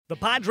The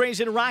Padres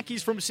and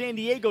Rockies from San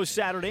Diego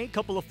Saturday. A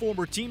couple of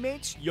former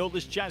teammates,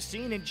 Jhoulys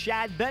Chacín and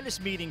Chad Bennis,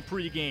 meeting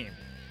pregame.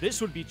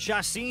 This would be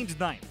Chacín's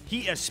night.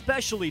 He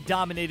especially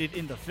dominated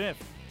in the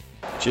fifth.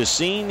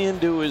 Chacín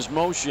into his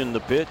motion,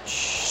 the pitch,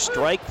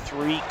 strike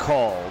three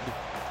called.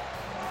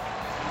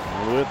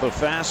 With a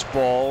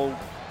fastball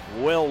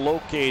well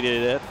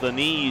located at the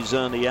knees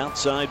on the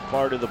outside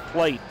part of the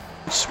plate.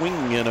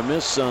 Swing and a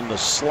miss on the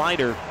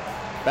slider.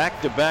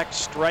 Back-to-back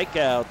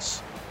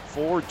strikeouts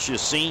for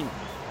Chacín.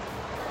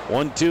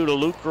 1-2 to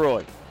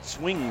Lucroy.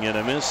 Swing and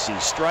a miss. He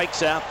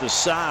strikes out the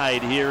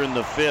side here in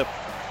the fifth.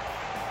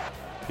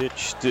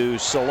 Pitch to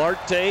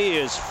Solarte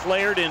is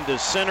flared into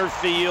center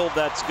field.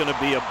 That's going to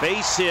be a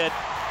base hit.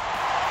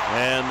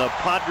 And the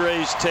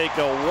Padres take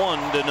a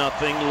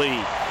 1-0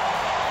 lead.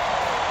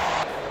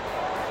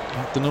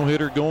 The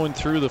no-hitter going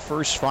through the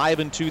first 5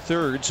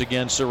 2/3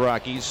 against the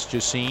Rockies.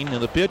 Chacín,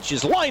 and the pitch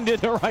is lined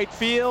into right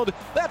field.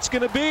 That's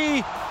going to be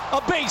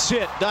a base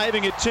hit.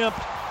 Diving attempt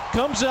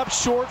comes up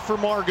short for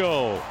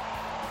Margot.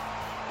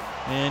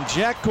 And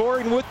Jack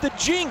Gordon with the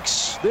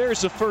jinx.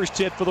 There's the first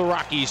hit for the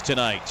Rockies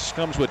tonight.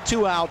 Comes with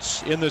 2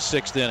 outs in the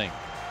 6th inning.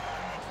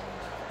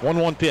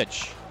 1-1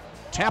 pitch.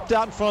 Tapped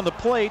out in front of the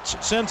plate.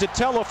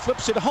 Senzatella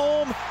flips it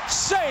home.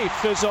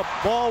 Safe as a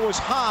ball was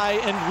high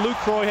and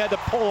Lucroy had to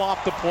pull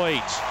off the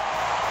plate.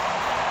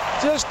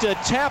 Just a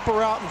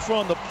tapper out in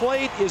front of the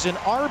plate is an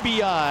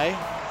RBI.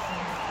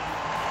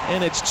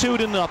 And it's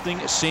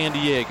 2-0 San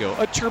Diego.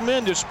 A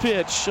tremendous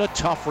pitch, a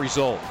tough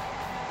result.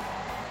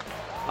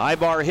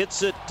 Ibar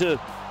hits it to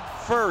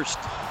first,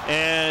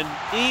 and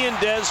Ian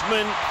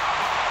Desmond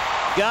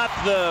got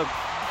the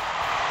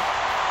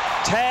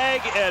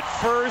tag at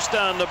first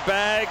on the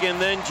bag and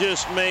then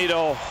just made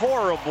a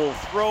horrible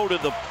throw to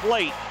the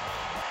plate,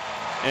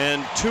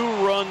 and 2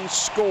 runs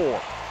score.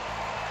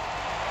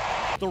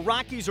 The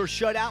Rockies are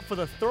shut out for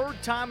the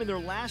 3rd time in their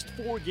last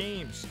 4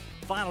 games.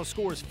 Final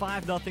score is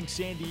 5-0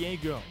 San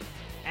Diego.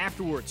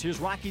 Afterwards, here's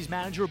Rockies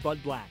manager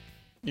Bud Black.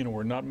 You know,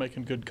 we're not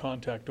making good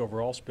contact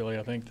overall, Spilly.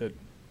 I think that,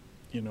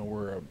 you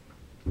know,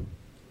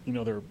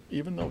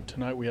 even though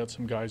tonight we had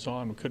some guys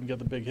on, we couldn't get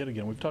the big hit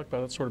again. We've talked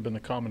about that's sort of been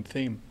the common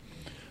theme.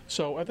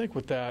 So I think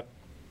with that,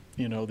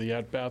 you know, the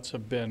at-bats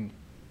have been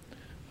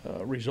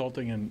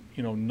resulting in,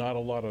 you know, not a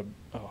lot of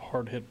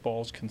hard hit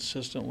balls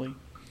consistently.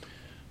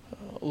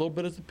 A little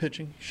bit of the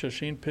pitching.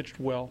 Chacín pitched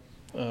well.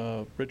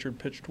 Richard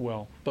pitched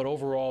well. But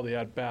overall, the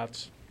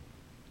at-bats,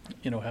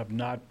 you know, have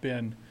not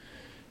been,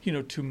 you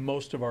know, to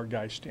most of our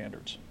guys'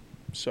 standards.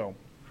 So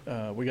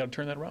we got to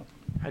turn that around.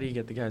 How do you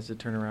get the guys to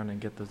turn around and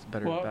get those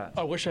better at-bats?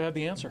 I wish I had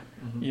the answer.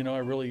 Mm-hmm. You know, I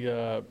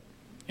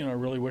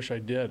really wish I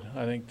did.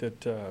 I think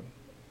that,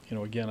 you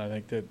know, again, I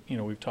think that, you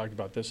know, we've talked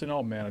about this, and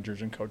all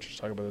managers and coaches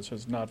talk about this.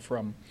 It's not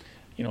from,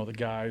 you know, the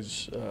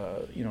guys,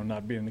 you know,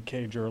 not being in the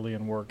cage early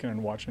and working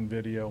and watching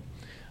video.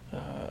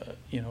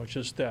 You know, it's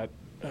just that,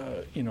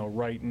 you know,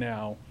 right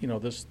now, you know,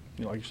 this,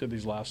 you know, like you said,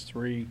 these last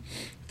three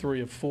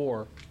of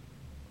 4,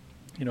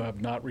 you know, have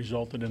not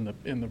resulted in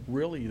the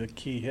really the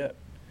key hit.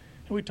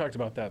 And we talked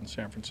about that in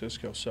San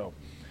Francisco. So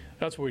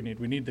that's what we need.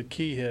 We need the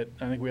key hit.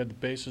 I think we had the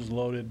bases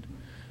loaded.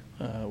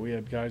 We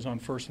had guys on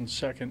first and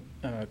second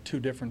 2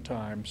 different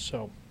times.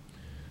 So,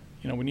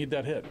 you know, we need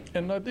that hit.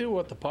 And I do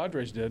what the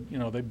Padres did. You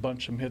know, they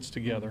bunched some hits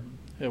together.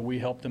 We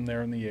helped them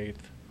there in the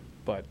 8th.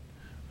 But,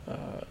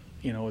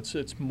 you know,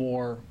 it's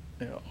more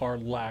our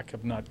lack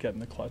of not getting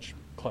the clutch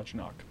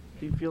knock.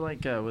 Do you feel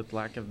like with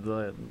lack of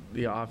the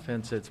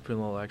offense, it's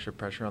putting a little extra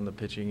pressure on the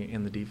pitching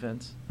and the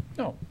defense?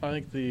 No, I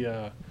think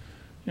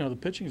you know, the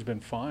pitching's been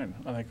fine.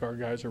 I think our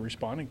guys are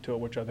responding to it,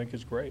 which I think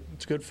is great.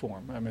 It's good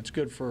for them. I mean, it's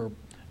good for, you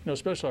know,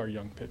 especially our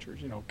young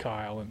pitchers, you know,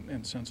 Kyle and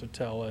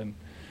Senzatella and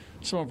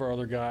some of our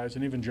other guys,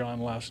 and even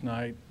John last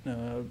night,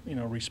 you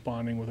know,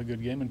 responding with a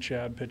good game, and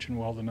Chad pitching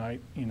well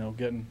tonight, you know,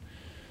 getting,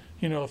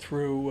 you know,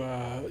 through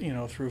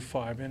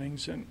 5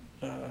 innings and,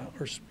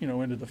 or, you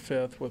know, into the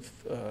 5th with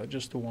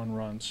just the 1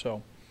 run.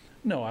 So,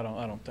 no, I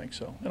don't think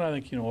so. And I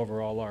think, you know,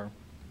 overall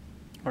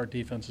our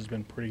defense has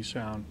been pretty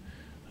sound.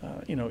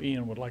 You know,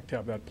 Ian would like to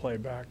have that play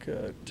back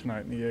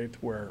tonight in the 8th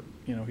where,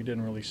 you know, he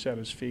didn't really set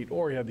his feet,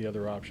 or he had the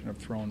other option of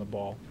throwing the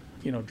ball,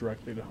 you know,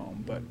 directly to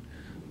home. But,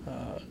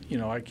 you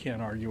know, I can't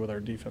argue with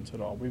our defense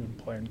at all. We've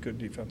been playing good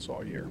defense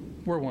all year.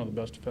 We're one of the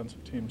best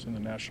defensive teams in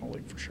the National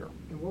League for sure.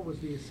 And what was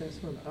the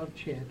assessment of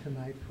Chad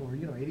tonight for,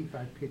 you know,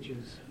 85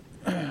 pitches?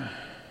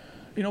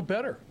 You know,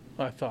 better,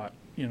 I thought.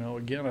 You know,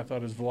 again, I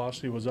thought his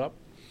velocity was up.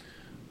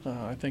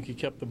 I think he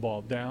kept the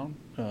ball down,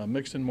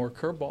 mixed in more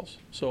curveballs.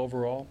 So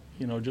overall,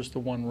 you know, just the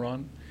 1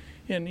 run.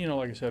 And, you know,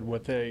 like I said,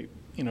 with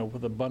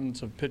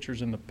abundance of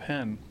pitchers in the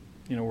pen,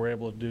 you know, we're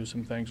able to do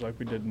some things like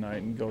we did tonight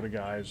and go to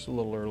guys a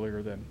little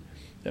earlier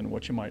than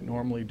what you might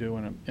normally do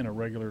in a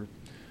regular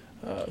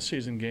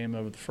season game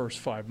of the first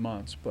 5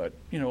 months. But,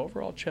 you know,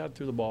 overall, Chad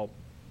threw the ball,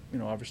 you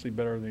know, obviously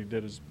better than he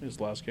did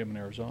his last game in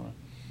Arizona.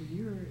 When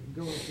you're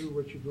going through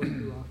what you're going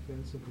through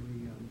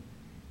offensively,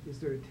 is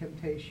there a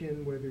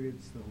temptation, whether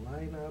it's the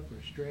lineup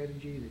or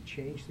strategy, to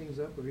change things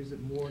up, or is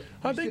it more?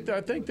 I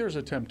think there's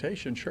a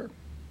temptation, sure.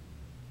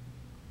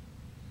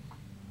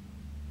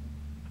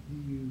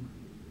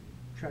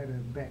 try to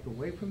back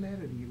away from that,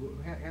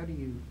 or how do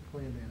you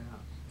plan that out?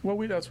 Well,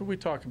 that's what we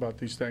talk about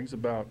these things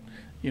about,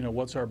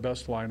 what's our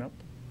best lineup.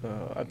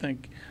 I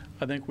think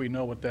we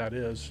know what that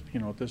is.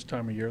 At this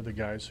time of year, the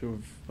guys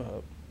who've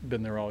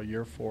been there all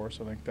year for us,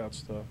 I think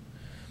that's the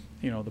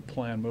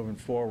plan moving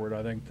forward.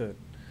 I think that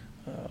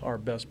our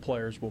best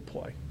players will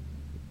play.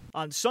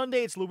 On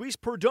Sunday, it's Luis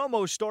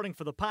Perdomo starting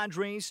for the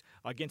Padres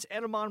against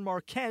Edman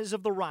Marquez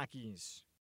of the Rockies.